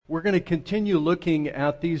We're going to continue looking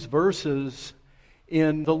at these verses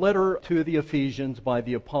in the letter to the Ephesians by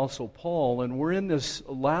the Apostle Paul, and we're in this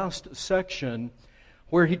last section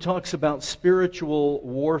where he talks about spiritual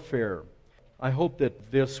warfare. I hope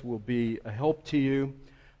that this will be a help to you.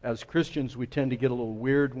 As Christians, we tend to get a little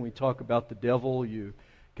weird when we talk about the devil. You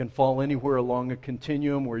can fall anywhere along a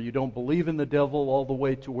continuum where you don't believe in the devil, all the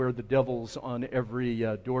way to where the devil's on every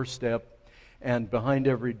doorstep and behind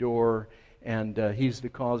every door, and he's the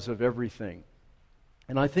cause of everything.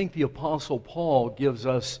 And I think the Apostle Paul gives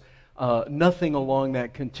us nothing along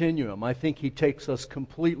that continuum. I think he takes us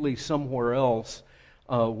completely somewhere else,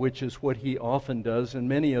 which is what he often does, and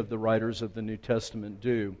many of the writers of the New Testament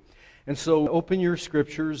do. And so open your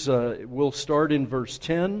scriptures. We'll start in verse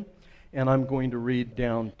 10, and I'm going to read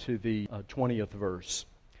down to the 20th verse.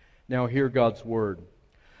 Now hear God's word.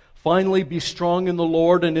 Finally, be strong in the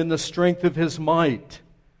Lord and in the strength of His might.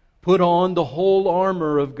 Put on the whole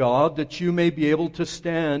armor of God, that you may be able to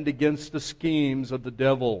stand against the schemes of the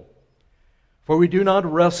devil. For we do not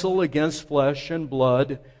wrestle against flesh and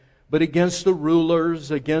blood, but against the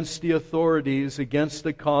rulers, against the authorities, against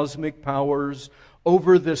the cosmic powers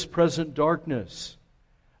over this present darkness,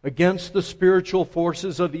 against the spiritual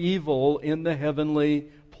forces of evil in the heavenly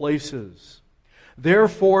places.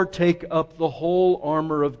 Therefore, take up the whole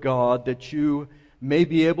armor of God, that you may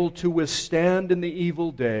be able to withstand in the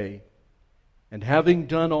evil day, and having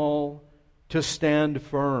done all, to stand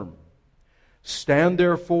firm. Stand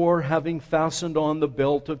therefore, having fastened on the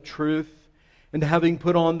belt of truth, and having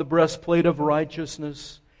put on the breastplate of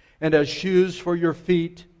righteousness, and as shoes for your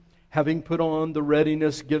feet, having put on the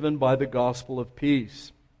readiness given by the gospel of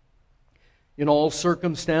peace. In all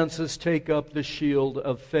circumstances take up the shield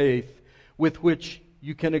of faith, with which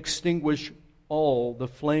you can extinguish all the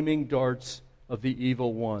flaming darts of the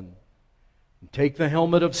evil one. And take the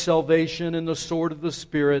helmet of salvation and the sword of the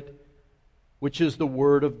Spirit, which is the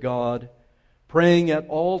Word of God, praying at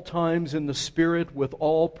all times in the Spirit with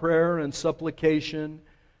all prayer and supplication.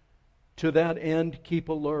 To that end keep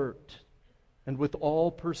alert, and with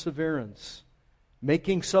all perseverance,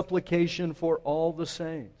 making supplication for all the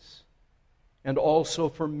saints, and also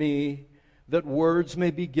for me, that words may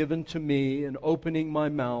be given to me in opening my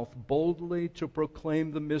mouth boldly to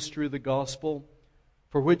proclaim the mystery of the gospel,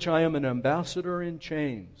 for which I am an ambassador in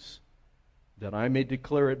chains, that I may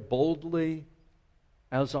declare it boldly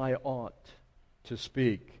as I ought to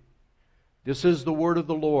speak. This is the word of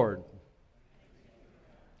the Lord.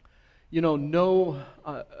 You know,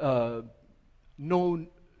 no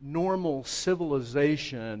normal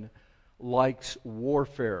civilization likes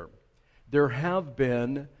warfare. There have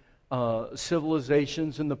been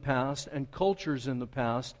civilizations in the past and cultures in the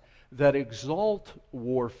past that exalt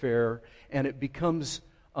warfare, and it becomes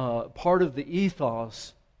part of the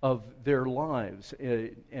ethos of their lives.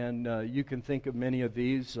 And you can think of many of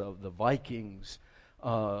these, the Vikings,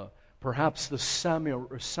 perhaps the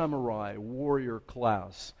samurai warrior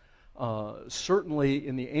class. Certainly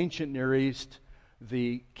in the ancient Near East,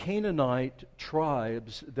 the Canaanite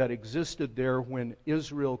tribes that existed there when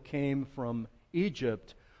Israel came from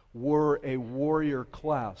Egypt were a warrior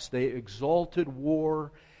class. They exalted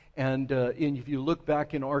war, and if you look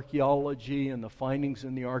back in archaeology and the findings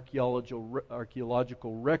in the archaeological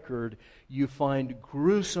record, you find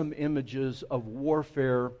gruesome images of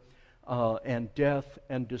warfare and death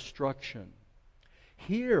and destruction.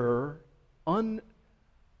 Here,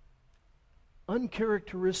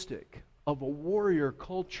 uncharacteristic of a warrior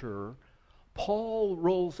culture, Paul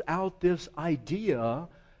rolls out this idea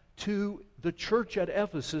to the church at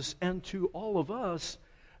Ephesus and to all of us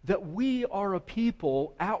that we are a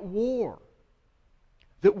people at war,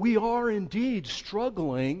 that we are indeed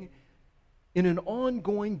struggling in an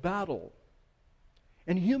ongoing battle.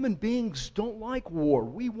 And human beings don't like war.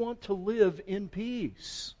 We want to live in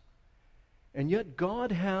peace. And yet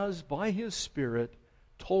God has, by His Spirit,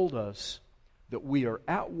 told us that we are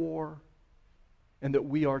at war and that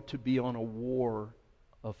we are to be on a war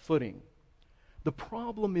of footing. The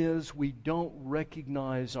problem is we don't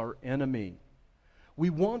recognize our enemy. We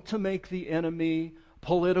want to make the enemy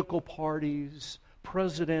political parties,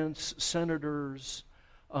 presidents, senators.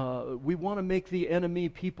 We want to make the enemy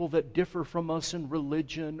people that differ from us in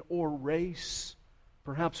religion or race.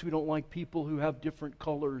 Perhaps we don't like people who have different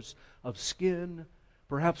colors of skin.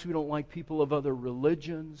 Perhaps we don't like people of other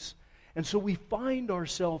religions. And so we find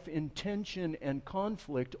ourselves in tension and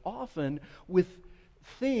conflict often with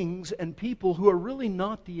things and people who are really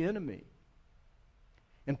not the enemy.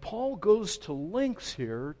 And Paul goes to lengths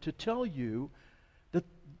here to tell you that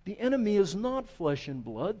the enemy is not flesh and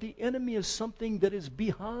blood. The enemy is something that is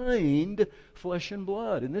behind flesh and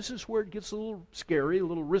blood. And this is where it gets a little scary, a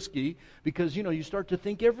little risky, because, you start to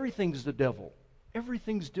think everything's the devil.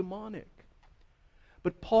 Everything's demonic.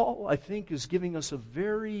 But Paul, I think, is giving us a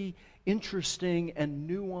very interesting and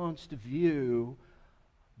nuanced view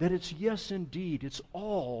that it's, yes, indeed, it's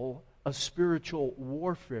all a spiritual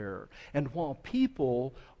warfare. And while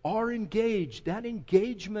people are engaged, that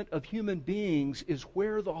engagement of human beings is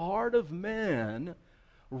where the heart of man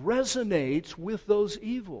resonates with those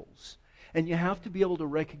evils. And you have to be able to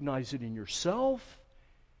recognize it in yourself,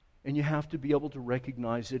 and you have to be able to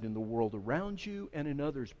recognize it in the world around you and in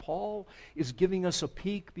others. Paul is giving us a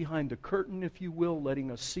peek behind the curtain, if you will, letting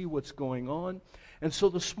us see what's going on. And so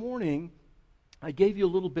this morning, I gave you a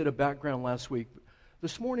little bit of background last week.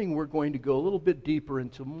 This morning we're going to go a little bit deeper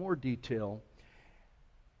into more detail.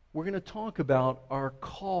 We're going to talk about our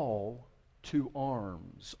call to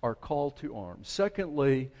arms. Our call to arms.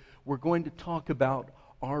 Secondly, we're going to talk about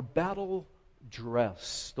our battle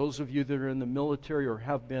dress. Those of you that are in the military or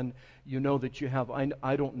have been, you know that you have,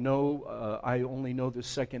 I don't know, I only know this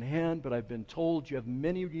secondhand, but I've been told you have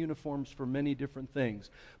many uniforms for many different things.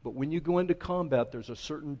 But when you go into combat, there's a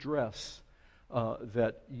certain dress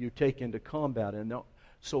that you take into combat. And now,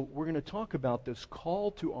 so we're going to talk about this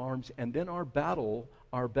call to arms, and then our battle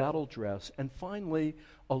dress, and finally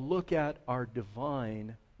a look at our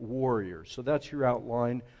divine warrior. So that's your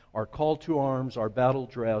outline: our call to arms, our battle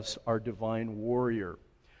dress, our divine warrior.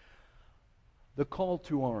 The call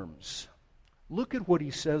to arms. Look at what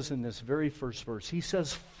he says in this very first verse. He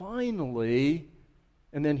says, finally,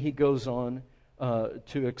 and then he goes on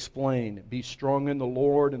to explain, be strong in the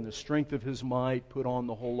Lord and the strength of His might, put on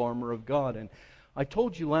the whole armor of God. And I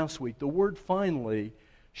told you last week, the word finally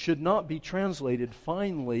should not be translated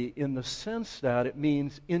finally in the sense that it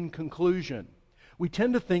means in conclusion. We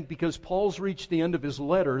tend to think because Paul's reached the end of his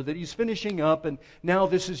letter that he's finishing up and now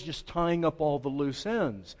this is just tying up all the loose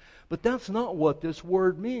ends. But that's not what this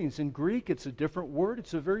word means. In Greek, it's a different word.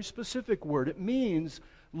 It's a very specific word. It means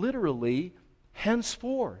literally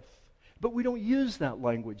henceforth. But we don't use that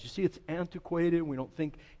language. You see, it's antiquated. We don't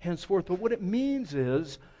think henceforth. But what it means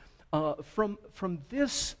is from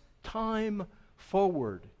this time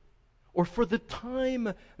forward, or for the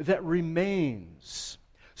time that remains.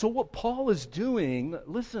 So what Paul is doing,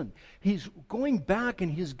 listen, he's going back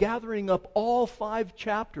and he's gathering up all 5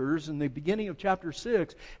 chapters in the beginning of chapter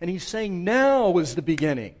 6, and he's saying now is the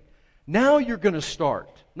beginning. Now you're going to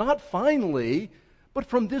start. Not finally, but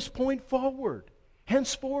from this point forward.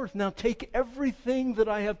 Henceforth, now take everything that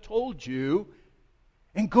I have told you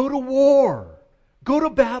and go to war. Go to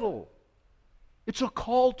battle. It's a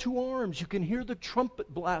call to arms. You can hear the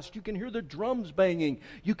trumpet blast. You can hear the drums banging.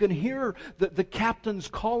 You can hear the captains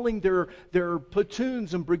calling their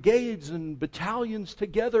platoons and brigades and battalions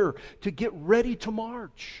together to get ready to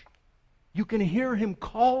march. You can hear him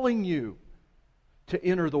calling you to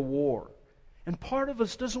enter the war. And part of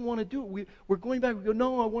us doesn't want to do it. We're going back. We go,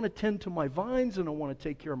 no, I want to tend to my vines, and I want to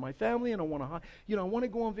take care of my family, and I want to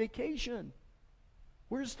go on vacation.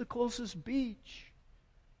 Where's the closest beach?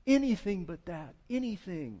 Anything but that.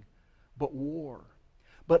 Anything but war.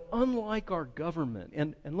 But unlike our government,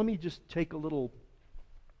 and let me just take a little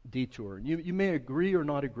detour. You may agree or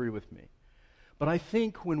not agree with me, but I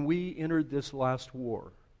think when we entered this last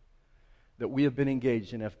war that we have been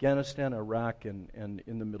engaged in Afghanistan, Iraq, and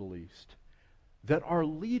in the Middle East, that our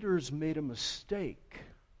leaders made a mistake.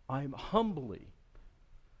 I humbly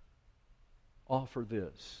offer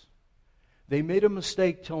this. They made a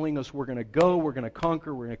mistake telling us we're going to go, we're going to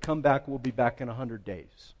conquer, we're going to come back, we'll be back in 100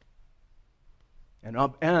 days. And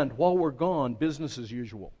while we're gone, business as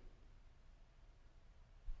usual.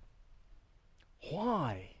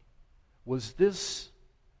 Why was this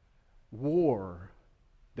war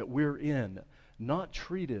that we're in not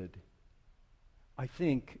treated, I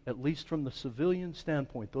think, at least from the civilian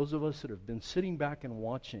standpoint, those of us that have been sitting back and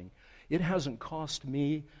watching, it hasn't cost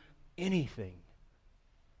me anything.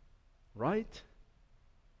 Right?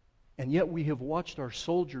 And yet we have watched our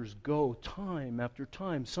soldiers go time after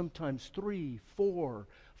time, sometimes 3, 4,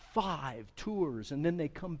 5 tours, and then they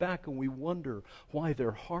come back and we wonder why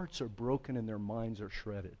their hearts are broken and their minds are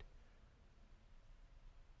shredded.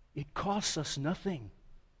 It costs us nothing.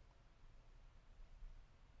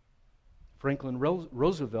 Franklin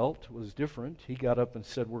Roosevelt was different. He got up and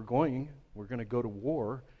said, we're going to go to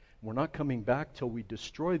war. We're not coming back till we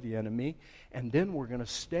destroy the enemy, and then we're going to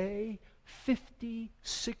stay 50,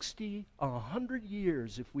 60, 100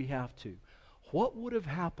 years if we have to. What would have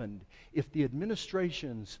happened if the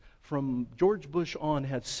administrations from George Bush on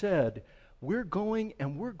had said, We're going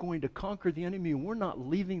to conquer the enemy, and we're not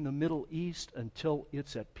leaving the Middle East until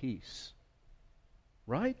it's at peace.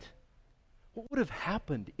 Right? What would have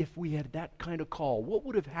happened if we had that kind of call? What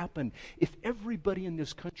would have happened if everybody in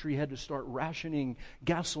this country had to start rationing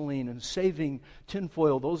gasoline and saving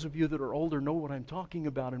tinfoil? Those of you that are older know what I'm talking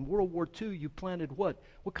about. In World War II, you planted what?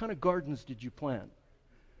 What kind of gardens did you plant?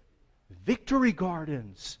 Victory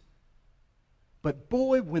gardens. But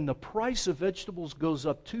boy, when the price of vegetables goes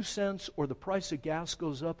up 2 cents or the price of gas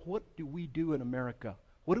goes up, what do we do in America?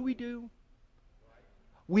 What do?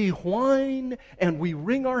 We whine and we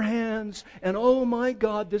wring our hands and, oh my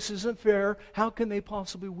God, this isn't fair. How can they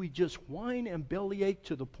possibly? We just whine and bellyache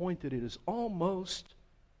to the point that it is almost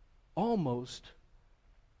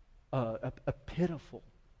pitiful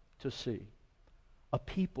to see a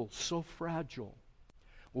people so fragile.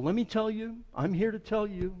 Well, let me tell you, I'm here to tell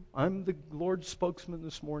you, I'm the Lord's spokesman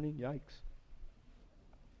this morning. Yikes.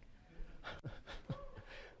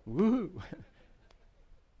 Woo.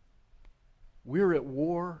 We're at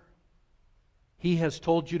war. He has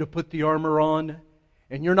told you to put the armor on,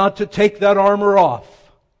 and you're not to take that armor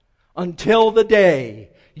off until the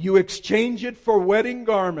day you exchange it for wedding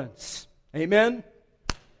garments. Amen?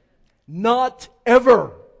 Not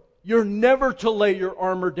ever. You're never to lay your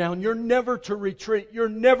armor down. You're never to retreat. You're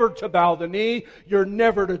never to bow the knee. You're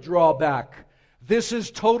never to draw back. This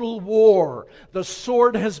is total war. The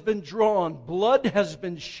sword has been drawn. Blood has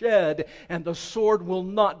been shed. And the sword will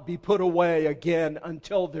not be put away again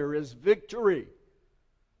until there is victory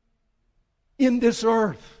in this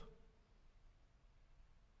earth.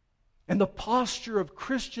 And the posture of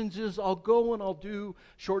Christians is, I'll go and I'll do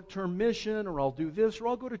short-term mission, or I'll do this, or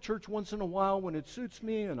I'll go to church once in a while when it suits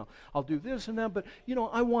me, and I'll do this and that. But,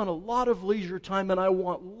 I want a lot of leisure time, and I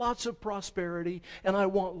want lots of prosperity, and I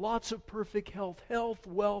want lots of perfect health,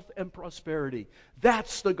 wealth, and prosperity.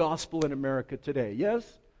 That's the gospel in America today,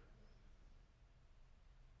 yes?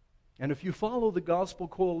 And if you follow the Gospel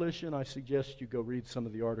Coalition, I suggest you go read some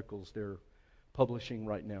of the articles they're publishing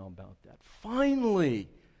right now about that. Finally,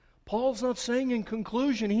 Paul's not saying in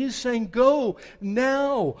conclusion, he's saying go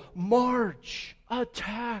now, march,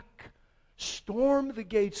 attack, storm the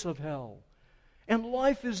gates of hell. And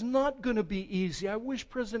life is not going to be easy. I wish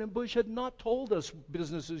President Bush had not told us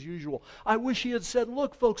business as usual. I wish he had said,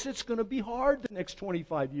 look folks, it's going to be hard the next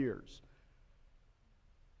 25 years.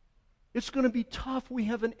 It's going to be tough. We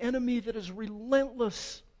have an enemy that is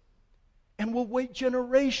relentless and will wait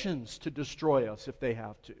generations to destroy us if they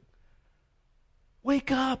have to.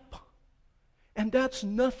 Wake up! And that's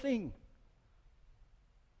nothing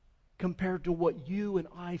compared to what you and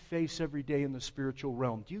I face every day in the spiritual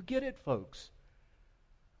realm. Do you get it, folks?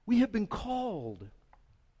 We have been called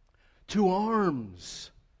to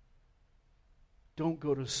arms. Don't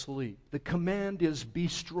go to sleep. The command is be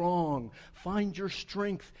strong. Find your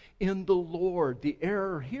strength in the Lord. The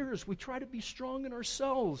error here is we try to be strong in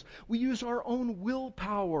ourselves. We use our own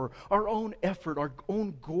willpower, our own effort, our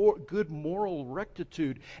own good moral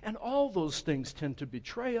rectitude. And all those things tend to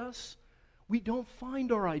betray us. We don't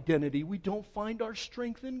find our identity. We don't find our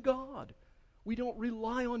strength in God. We don't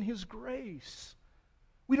rely on His grace.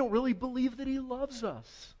 We don't really believe that He loves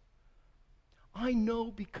us. I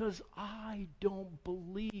know because I don't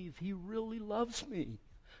believe He really loves me.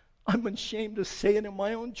 I'm ashamed to say it in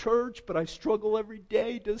my own church, but I struggle every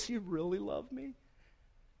day. Does He really love me?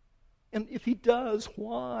 And if He does,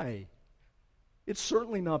 why? It's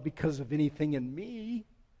certainly not because of anything in me.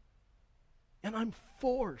 And I'm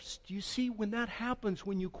forced. You see, when that happens,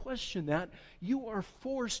 when you question that, you are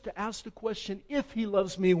forced to ask the question, if He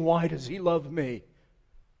loves me, why does He love me?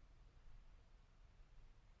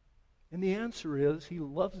 And the answer is, He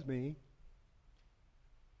loves me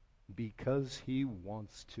because He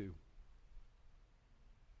wants to.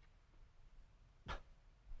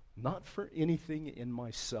 Not for anything in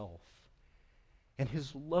myself. And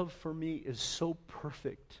His love for me is so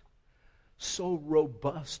perfect, so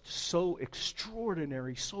robust, so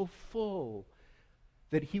extraordinary, so full,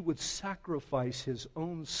 that He would sacrifice His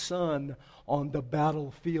own Son on the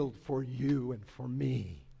battlefield for you and for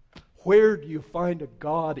me. Where do you find a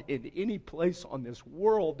God in any place on this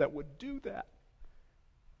world that would do that?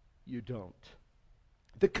 You don't.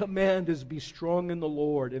 The command is be strong in the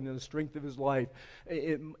Lord and in the strength of His life,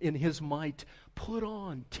 in His might. Put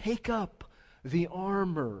on, take up the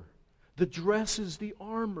armor. The dress is the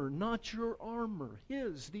armor, not your armor.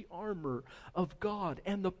 His, the armor of God.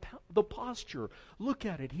 And the posture, look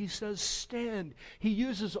at it. He says stand. He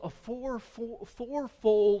uses a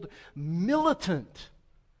fourfold militant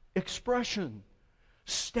expression.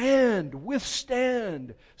 Stand,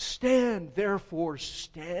 withstand, stand, therefore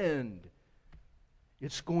stand.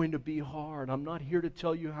 It's going to be hard. I'm not here to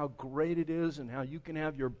tell you how great it is and how you can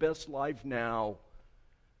have your best life now.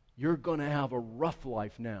 You're going to have a rough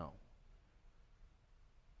life now.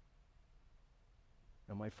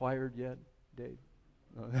 Am I fired yet, Dave?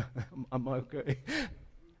 I'm okay.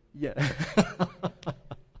 Yeah.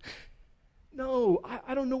 No,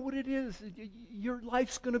 I don't know what it is. Your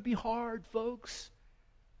life's going to be hard, folks.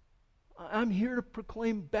 I'm here to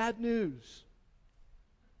proclaim bad news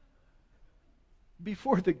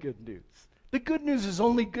before the good news. The good news is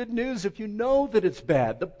only good news if you know that it's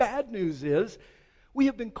bad. The bad news is we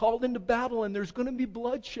have been called into battle, and there's going to be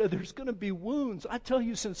bloodshed. There's going to be wounds. I tell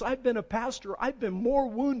you, since I've been a pastor, I've been more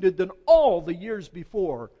wounded than all the years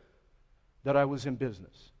before that I was in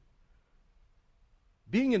business.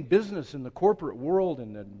 Being in business in the corporate world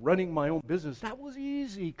and then running my own business, that was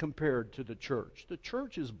easy compared to the church. The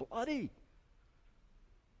church is bloody.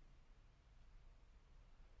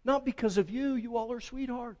 Not because of you, you all are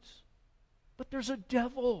sweethearts. But there's a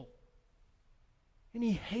devil. And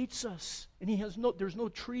he hates us. And there's no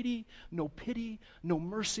treaty, no pity, no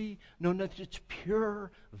mercy, no nothing. It's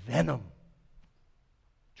pure venom.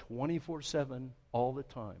 24/7, all the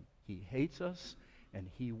time. He hates us, and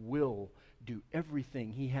he will do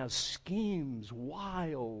everything. He has schemes,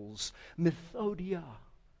 wiles, methodia.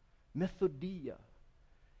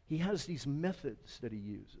 He has these methods that he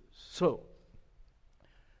uses. So,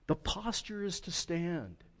 the posture is to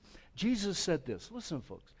stand. Jesus said this. Listen,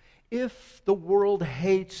 folks. If the world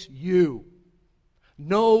hates you,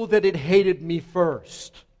 know that it hated me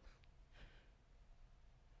first.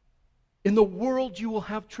 In the world you will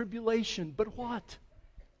have tribulation, but what?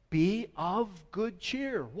 Be of good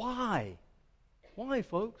cheer. Why? Why,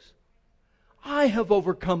 folks? I have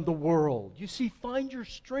overcome the world. You see, find your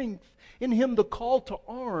strength in Him. The call to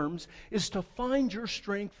arms is to find your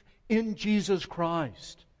strength in Jesus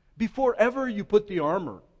Christ. Before ever you put the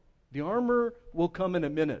armor. The armor will come in a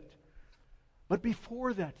minute. But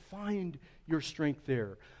before that, find your strength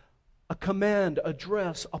there. A command, a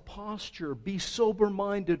dress, a posture. Be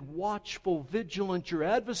sober-minded, watchful, vigilant. Your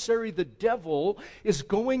adversary, the devil, is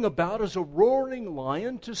going about as a roaring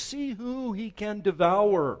lion to see who he can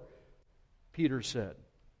devour, Peter said.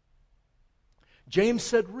 James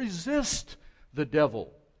said, resist the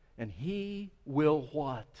devil, and he will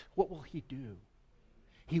what? What will he do?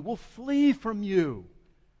 He will flee from you.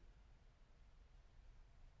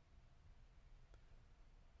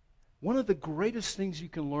 One of the greatest things you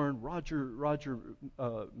can learn, Roger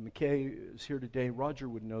McKay is here today. Roger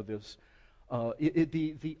would know this.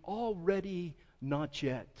 The already, not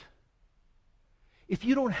yet. If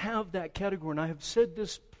you don't have that category, and I have said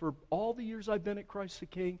this for all the years I've been at Christ the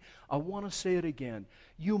King, I want to say it again.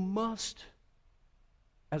 You must,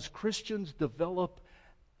 as Christians, develop.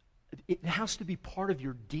 It has to be part of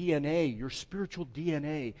your DNA, your spiritual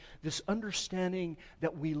DNA. This understanding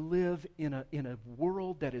that we live in a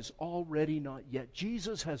world that is already not yet.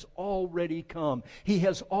 Jesus has already come. He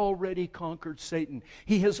has already conquered Satan.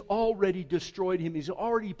 He has already destroyed him. He's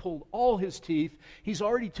already pulled all his teeth. He's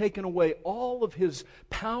already taken away all of his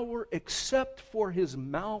power except for his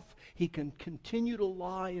mouth. He can continue to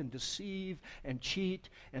lie and deceive and cheat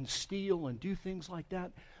and steal and do things like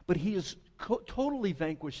that. But he has totally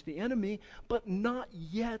vanquished the enemy, but not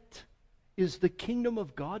yet is the kingdom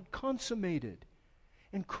of God consummated.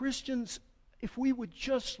 And Christians, if we would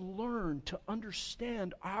just learn to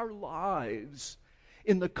understand our lives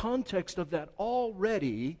in the context of that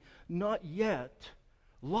already, not yet,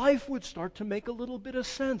 life would start to make a little bit of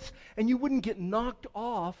sense. And you wouldn't get knocked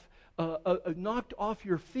off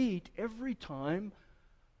your feet every time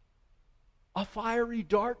a fiery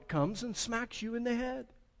dart comes and smacks you in the head.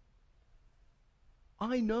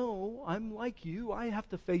 I know, I'm like you, I have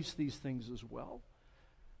to face these things as well.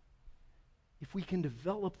 If we can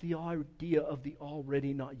develop the idea of the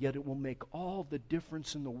already not yet, it will make all the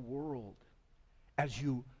difference in the world as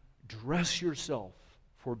you dress yourself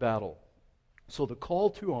for battle. So the call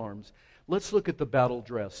to arms, let's look at the battle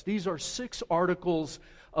dress. These are 6 articles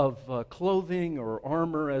of clothing or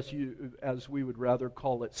armor, as we would rather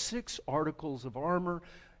call it. 6 articles of armor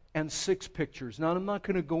and 6 pictures. Now, I'm not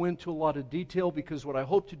going to go into a lot of detail because what I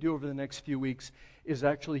hope to do over the next few weeks is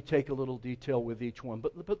actually take a little detail with each one.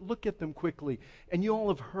 But look at them quickly. And you all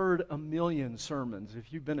have heard a million sermons.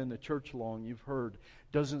 If you've been in the church long, you've heard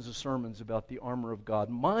dozens of sermons about the armor of God.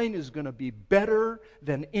 Mine is going to be better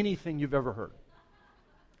than anything you've ever heard.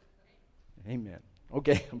 Amen.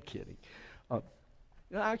 Okay, I'm kidding.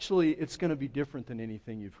 Actually, it's going to be different than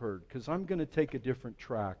anything you've heard because I'm going to take a different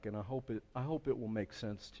track, and I hope it will make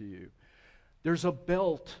sense to you. There's a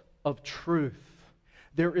belt of truth.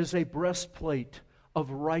 There is a breastplate of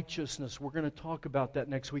righteousness. We're going to talk about that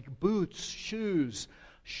next week. Boots, shoes,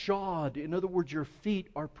 shod. In other words, your feet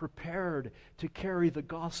are prepared to carry the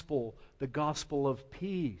gospel of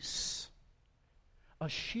peace. A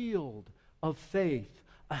shield of faith,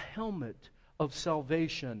 a helmet of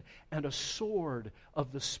salvation, and a sword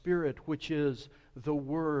of the Spirit, which is the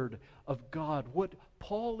Word of God. What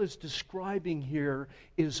Paul is describing here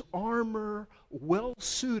is armor well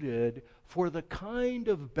suited for the kind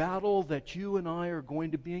of battle that you and I are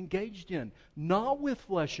going to be engaged in. Not with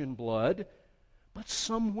flesh and blood, but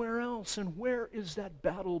somewhere else. And where is that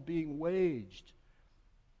battle being waged?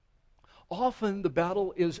 Often the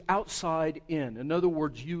battle is outside in. In other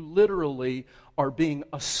words, you literally are being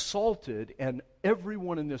assaulted, and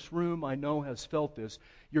everyone in this room I know has felt this.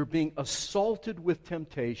 You're being assaulted with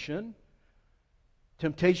temptation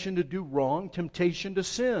to do wrong, temptation to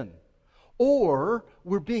sin. Or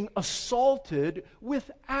we're being assaulted with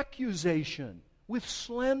accusation, with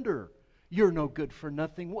slander. You're no good for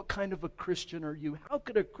nothing. What kind of a Christian are you? How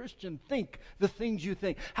could a Christian think the things you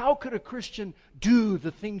think? How could a Christian do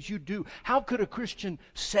the things you do? How could a Christian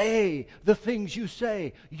say the things you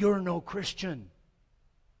say? You're no Christian.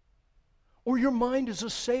 Or your mind is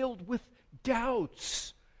assailed with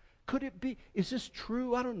doubts. Could it be? Is this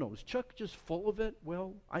true? I don't know. Is Chuck just full of it?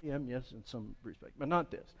 Well, I am, yes, in some respect, but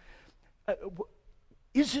not this.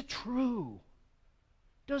 Is it true?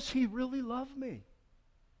 Does he really love me?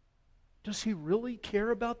 Does he really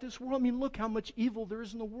care about this world? I mean, look how much evil there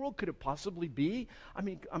is in the world. Could it possibly be? I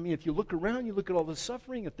mean, if you look around, you look at all the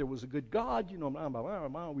suffering. If there was a good God,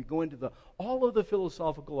 we go into all of the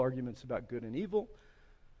philosophical arguments about good and evil.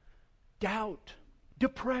 Doubt,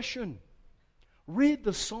 depression. Read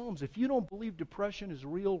the Psalms. If you don't believe depression is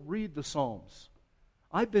real, read the Psalms.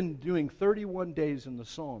 I've been doing 31 days in the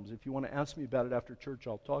Psalms. If you want to ask me about it after church,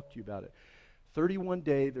 I'll talk to you about it. 31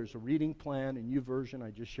 day, there's a reading plan in YouVersion.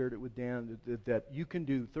 I just shared it with Dan that you can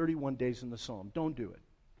do 31 days in the Psalm. Don't do it.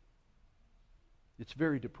 It's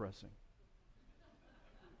very depressing.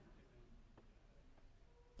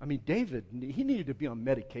 I mean, David, he needed to be on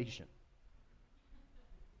medication.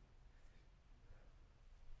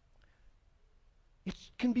 It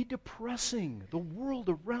can be depressing. The world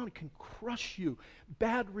around can crush you.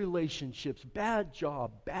 Bad relationships, bad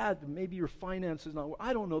job, maybe your finances not.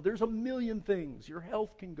 I don't know. There's a million things. Your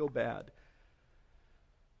health can go bad.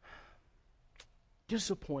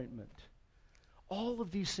 Disappointment. All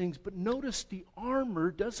of these things. But notice the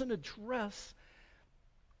armor doesn't address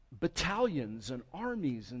battalions and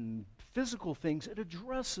armies and physical things. It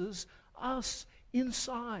addresses us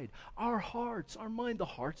inside, our hearts, our mind, the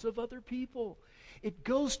hearts of other people. It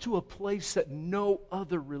goes to a place that no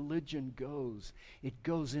other religion goes. It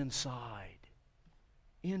goes inside,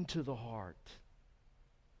 into the heart.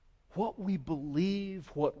 What we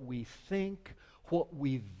believe, what we think, what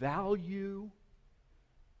we value,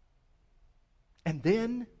 and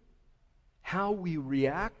then how we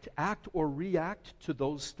act or react to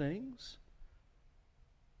those things.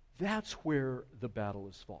 That's where the battle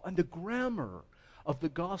is fought. And the grammar of the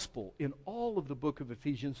gospel in all of the book of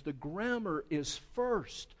Ephesians, the grammar is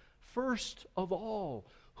first of all,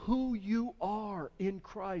 who you are in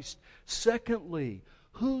Christ. Secondly,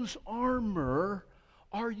 whose armor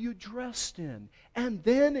are you dressed in? And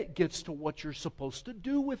then it gets to what you're supposed to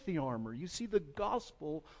do with the armor. You see, the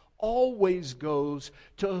gospel always goes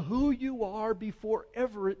to who you are before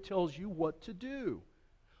ever it tells you what to do.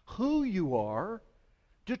 Who you are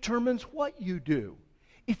determines what you do.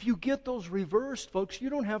 If you get those reversed, folks,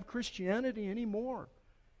 you don't have Christianity anymore.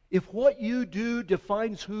 If what you do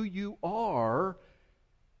defines who you are,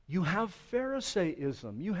 you have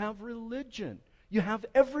Pharisaism, you have religion, you have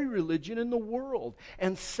every religion in the world.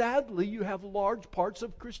 And sadly, you have large parts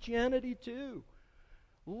of Christianity too.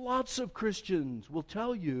 Lots of Christians will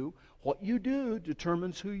tell you what you do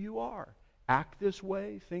determines who you are. Act this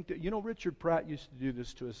way, think that. Richard Pratt used to do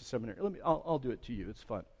this to us at seminary. I'll do it to you. It's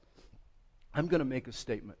fun. I'm going to make a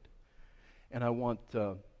statement, and I want,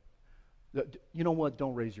 you know what,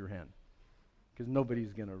 don't raise your hand, because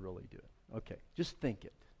nobody's going to really do it. Okay, just think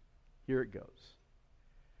it. Here it goes.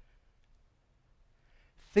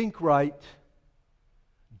 Think right,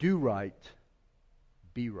 do right,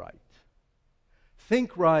 be right.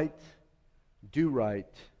 Think right, do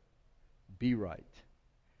right, be right.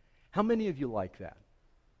 How many of you like that?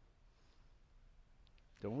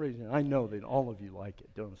 Don't raise your hand. I know that all of you like it,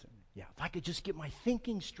 don't you? Yeah, if I could just get my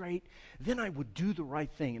thinking straight, then I would do the right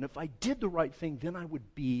thing. And if I did the right thing, then I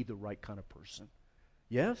would be the right kind of person.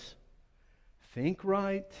 Yes? Think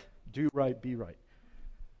right, do right, be right.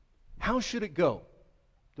 How should it go?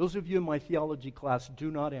 Those of you in my theology class, do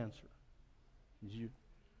not answer.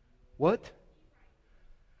 What?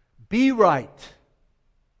 Be right.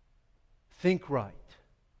 Think right.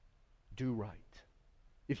 Do right.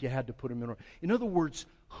 If you had to put them in order. In other words,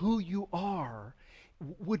 who you are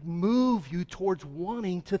would move you towards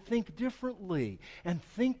wanting to think differently. And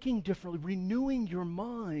thinking differently, renewing your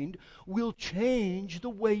mind, will change the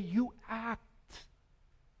way you act.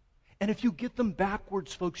 And if you get them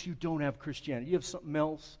backwards, folks, you don't have Christianity. You have something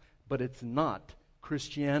else, but it's not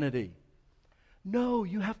Christianity. No,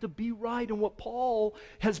 you have to be right. And what Paul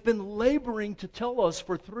has been laboring to tell us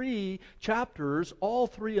for 3 chapters, all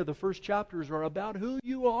 3 of the first chapters are about who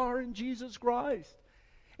you are in Jesus Christ.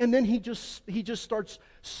 And then he just starts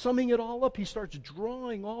summing it all up. He starts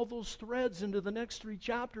drawing all those threads into the next 3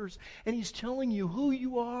 chapters, and he's telling you who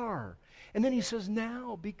you are. And then he says,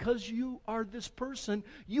 now, because you are this person,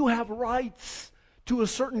 you have rights to a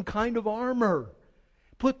certain kind of armor.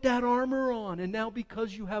 Put that armor on, and now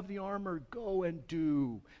because you have the armor, go and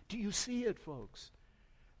do. Do you see it, folks?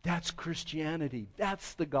 That's Christianity.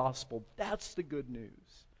 That's the gospel. That's the good news.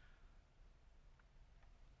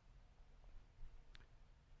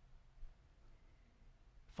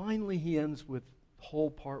 Finally, he ends with the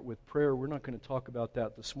whole part with prayer. We're not going to talk about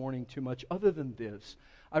that this morning too much. Other than this,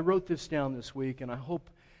 I wrote this down this week, and I hope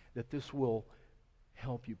that this will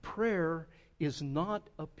help you. Prayer is not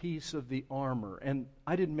a piece of the armor. And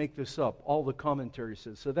I didn't make this up. All the commentary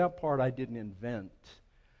says. So that part I didn't invent.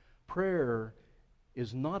 Prayer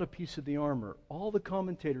is not a piece of the armor. All the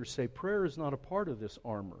commentators say prayer is not a part of this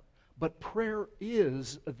armor. But prayer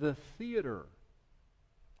is the theater.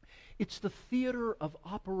 It's the theater of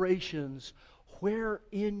operations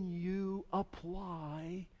wherein you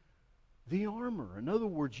apply the armor. In other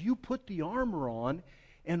words, you put the armor on,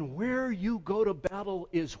 and where you go to battle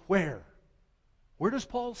is where? Where does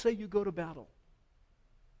Paul say you go to battle?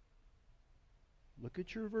 Look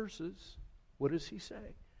at your verses. What does he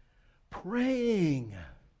say? Praying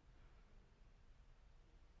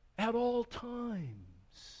at all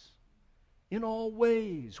times, in all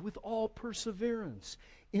ways, with all perseverance,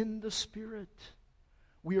 in the Spirit.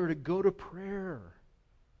 We are to go to prayer.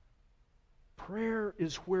 Prayer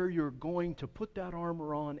is where you're going to put that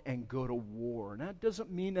armor on and go to war. And that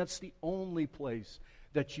doesn't mean that's the only place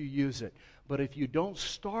that you use it. But if you don't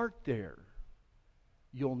start there,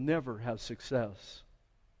 you'll never have success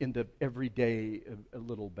in the everyday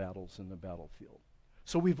little battles in the battlefield.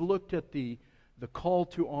 So we've looked at the call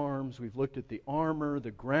to arms, we've looked at the armor,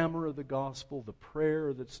 the grammar of the gospel, the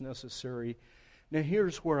prayer that's necessary. Now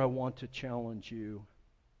here's where I want to challenge you.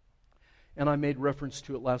 And I made reference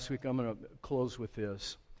to it last week. I'm going to close with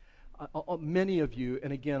this. Many of you,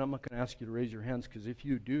 and again, I'm not going to ask you to raise your hands, because if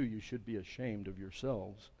you do, you should be ashamed of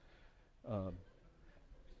yourselves.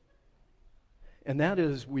 And that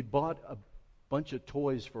is, we bought a bunch of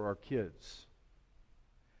toys for our kids.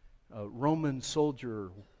 Roman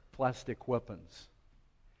soldier plastic weapons.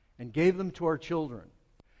 And gave them to our children.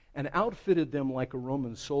 And outfitted them like a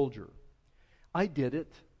Roman soldier. I did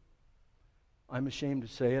it. I'm ashamed to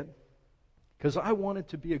say it. Because I wanted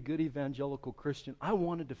to be a good evangelical Christian. I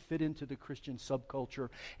wanted to fit into the Christian subculture.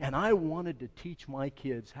 And I wanted to teach my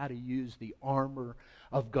kids how to use the armor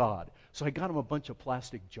of God. So I got them a bunch of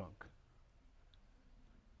plastic junk.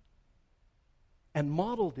 And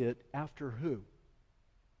modeled it after who?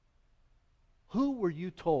 Who were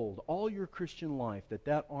you told all your Christian life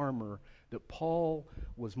that armor, that Paul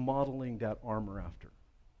was modeling that armor after?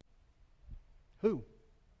 Who?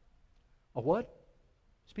 A what?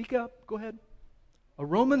 Speak up. Go ahead. A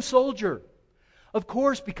Roman soldier. Of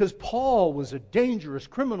course, because Paul was a dangerous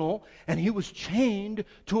criminal, and he was chained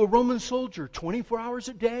to a Roman soldier 24 hours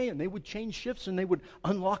a day, and they would change shifts, and they would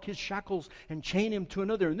unlock his shackles and chain him to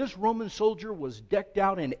another. And this Roman soldier was decked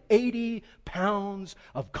out in 80 pounds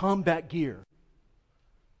of combat gear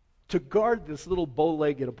to guard this little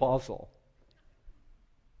bow-legged apostle,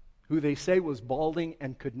 who they say was balding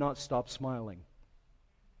and could not stop smiling.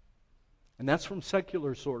 And that's from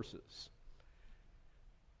secular sources.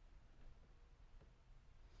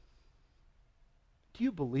 Do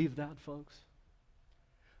you believe that, folks?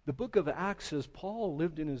 The book of Acts says Paul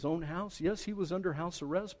lived in his own house. Yes, he was under house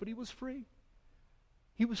arrest, but he was free.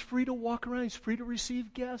 He was free to walk around. He was free to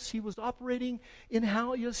receive guests. He was operating in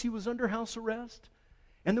house. Yes, he was under house arrest.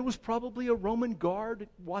 And there was probably a Roman guard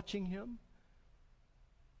watching him.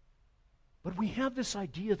 But we have this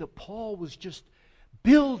idea that Paul was just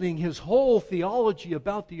building his whole theology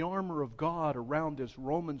about the armor of God around this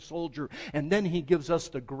Roman soldier. And then he gives us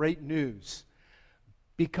the great news.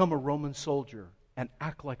 Become a Roman soldier and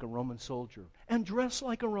act like a Roman soldier and dress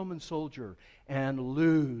like a Roman soldier and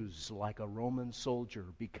lose like a Roman soldier,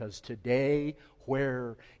 because today,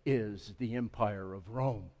 where is the empire of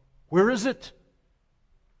Rome? Where is it?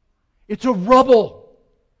 It's a rubble.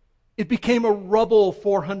 It became a rubble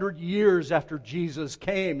 400 years after Jesus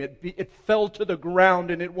came. It fell to the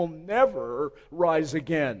ground and it will never rise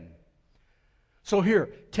again. So here,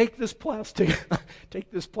 take this plastic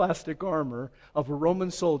armor of a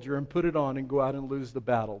Roman soldier and put it on and go out and lose the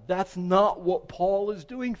battle. That's not what Paul is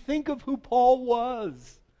doing. Think of who Paul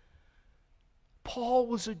was. Paul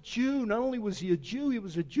was a Jew. Not only was he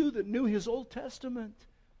was a Jew that knew his Old Testament.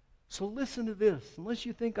 So listen to this. Unless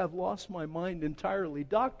you think I've lost my mind entirely,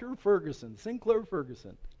 Dr. Ferguson, Sinclair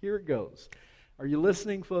Ferguson, here it goes. Are you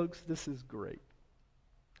listening, folks? This is great.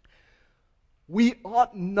 We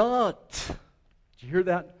ought not, did you hear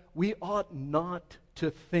that? We ought not to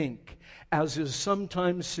think, as is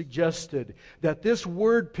sometimes suggested, that this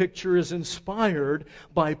word picture is inspired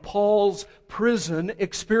by Paul's prison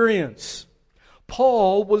experience.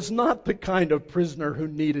 Paul was not the kind of prisoner who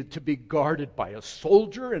needed to be guarded by a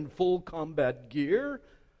soldier in full combat gear.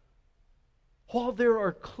 While there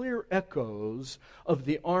are clear echoes of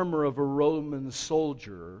the armor of a Roman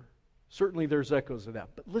soldier, certainly there's echoes of that.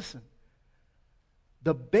 But listen,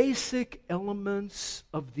 the basic elements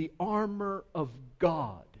of the armor of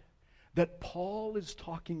God that Paul is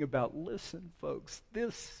talking about, listen, folks,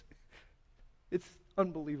 it's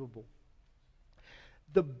unbelievable.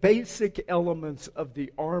 The basic elements of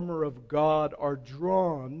the armor of God are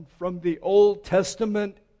drawn from the Old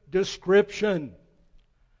Testament description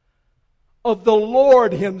of the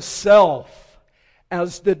Lord Himself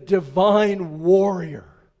as the divine warrior.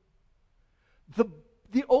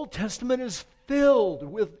 The Old Testament is filled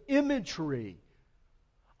with imagery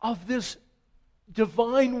of this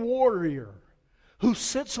divine warrior who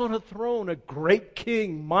sits on a throne, a great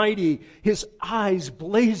king, mighty, his eyes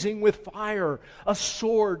blazing with fire, a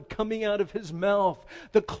sword coming out of his mouth.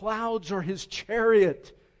 The clouds are his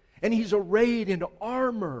chariot, and he's arrayed in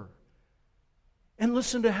armor. And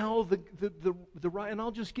listen to how and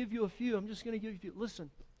I'll just give you a few. I'm just going to give you a few.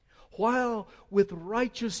 Listen. While with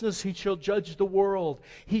righteousness he shall judge the world,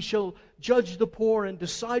 he shall judge the poor and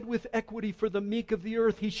decide with equity for the meek of the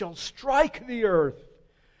earth. He shall strike the earth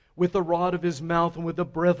with the rod of his mouth and with the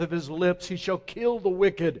breath of his lips. He shall kill the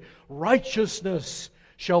wicked. Righteousness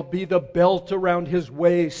shall be the belt around his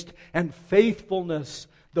waist, and faithfulness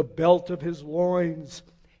the belt of his loins.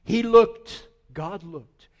 God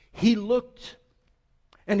looked,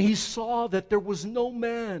 and he saw that there was no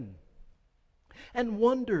man, and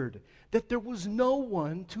wondered that there was no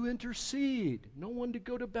one to intercede, no one to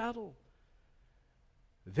go to battle.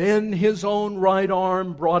 Then his own right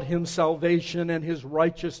arm brought him salvation, and his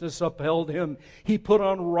righteousness upheld him. He put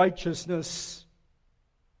on righteousness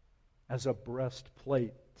as a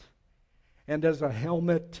breastplate, and as a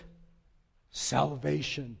helmet,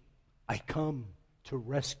 salvation. I come to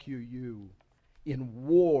rescue you in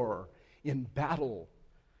war, in battle.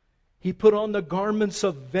 He put on the garments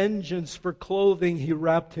of vengeance for clothing. He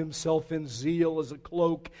wrapped himself in zeal as a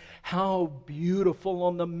cloak. How beautiful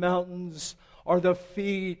on the mountains are the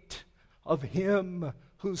feet of him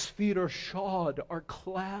whose feet are shod, are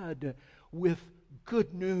clad with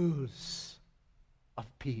good news of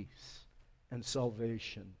peace and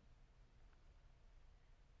salvation.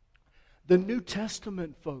 The New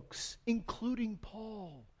Testament, folks, including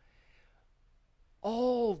Paul,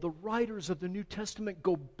 all the writers of the New Testament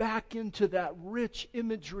go back into that rich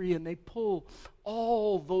imagery, and they pull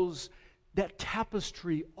that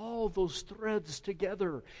tapestry, all those threads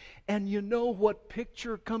together. And you know what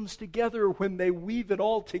picture comes together when they weave it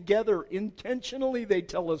all together? Intentionally, they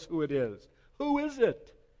tell us who it is. Who is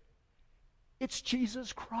it? It's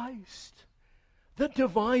Jesus Christ, the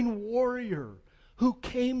divine warrior who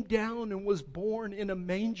came down and was born in a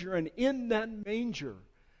manger, and in that manger,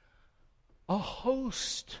 a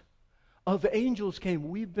host of angels came.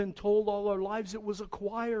 We've been told all our lives it was a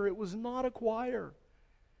choir. It was not a choir.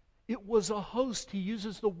 It was a host. He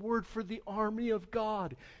uses the word for the army of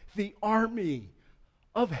God. The army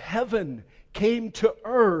of heaven came to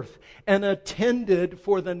earth and attended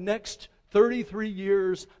for the next 33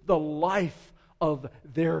 years the life of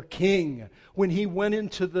their king. When he went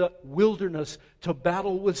into the wilderness to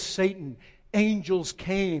battle with Satan, angels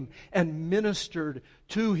came and ministered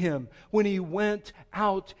to him. When he went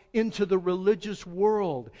out into the religious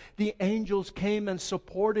world, the angels came and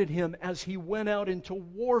supported him as he went out into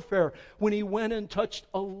warfare. When he went and touched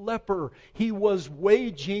a leper, he was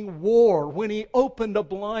waging war. When he opened a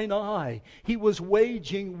blind eye, he was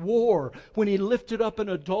waging war. When he lifted up an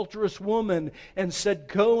adulterous woman and said,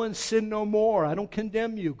 "Go and sin no more. I don't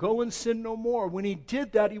condemn you. Go and sin no more." When he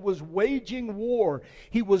did that, he was waging war.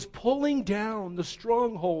 He was pulling down the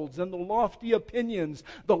strongholds and the lofty opinions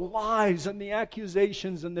the lies and the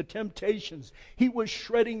accusations and the temptations. He was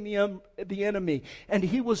shredding the enemy. And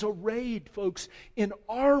he was arrayed, folks, in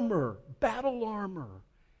armor, battle armor.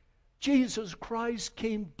 Jesus Christ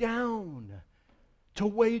came down to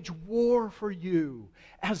wage war for you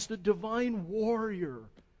as the divine warrior.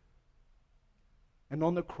 And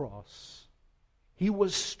on the cross, he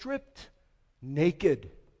was stripped naked.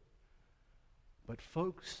 But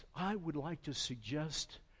folks, I would like to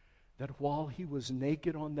suggest that while he was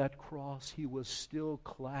naked on that cross, he was still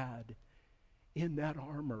clad in that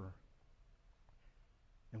armor.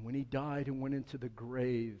 And when he died and went into the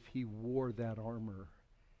grave, he wore that armor.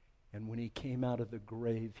 And when he came out of the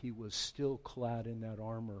grave, he was still clad in that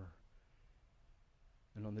armor.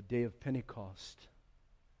 And on the day of Pentecost,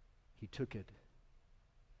 he took it,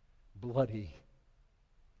 bloody,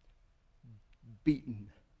 beaten,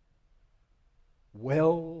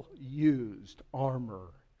 well-used armor,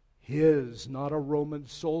 his, not a Roman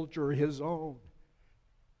soldier, his own.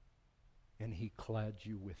 And he clad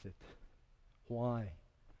you with it. Why?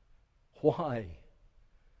 Why?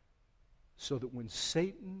 So that when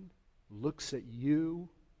Satan looks at you,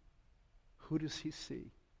 who does he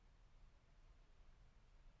see?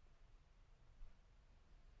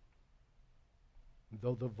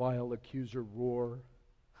 Though the vile accuser roar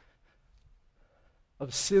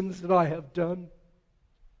of sins that I have done,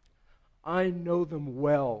 I know them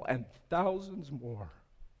well, and thousands more.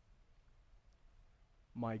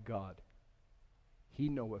 My God, he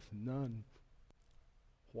knoweth none.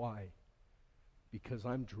 Why? Because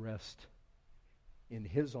I'm dressed in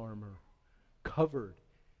his armor, covered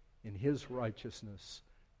in his righteousness,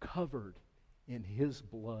 covered in his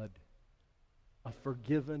blood, a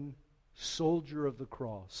forgiven soldier of the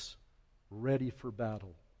cross, ready for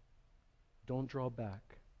battle. Don't draw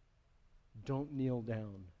back. Don't kneel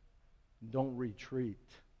down. Don't retreat.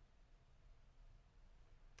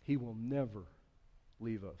 He will never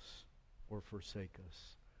leave us or forsake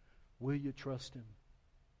us. Will you trust him?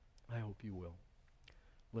 I hope you will.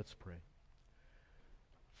 Let's pray.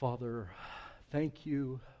 Father, thank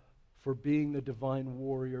you for being the divine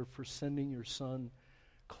warrior, for sending your Son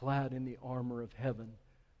clad in the armor of heaven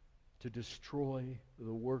to destroy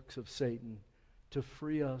the works of Satan, to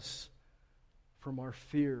free us from our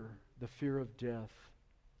fear, the fear of death,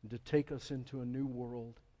 and to take us into a new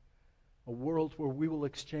world, a world where we will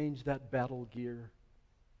exchange that battle gear,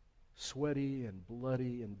 sweaty and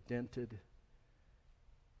bloody and dented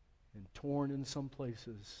and torn in some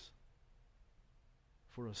places,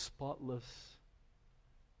 for a spotless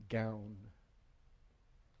gown,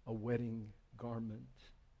 a wedding garment.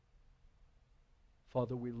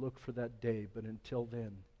 Father, we look for that day, but until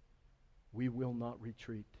then, we will not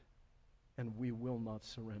retreat and we will not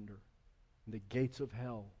surrender. And the gates of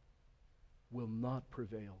hell will not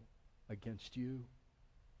prevail against you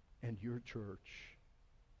and your church.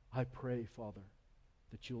 I pray, Father,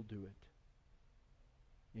 that you'll do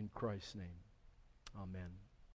it. In Christ's name, amen.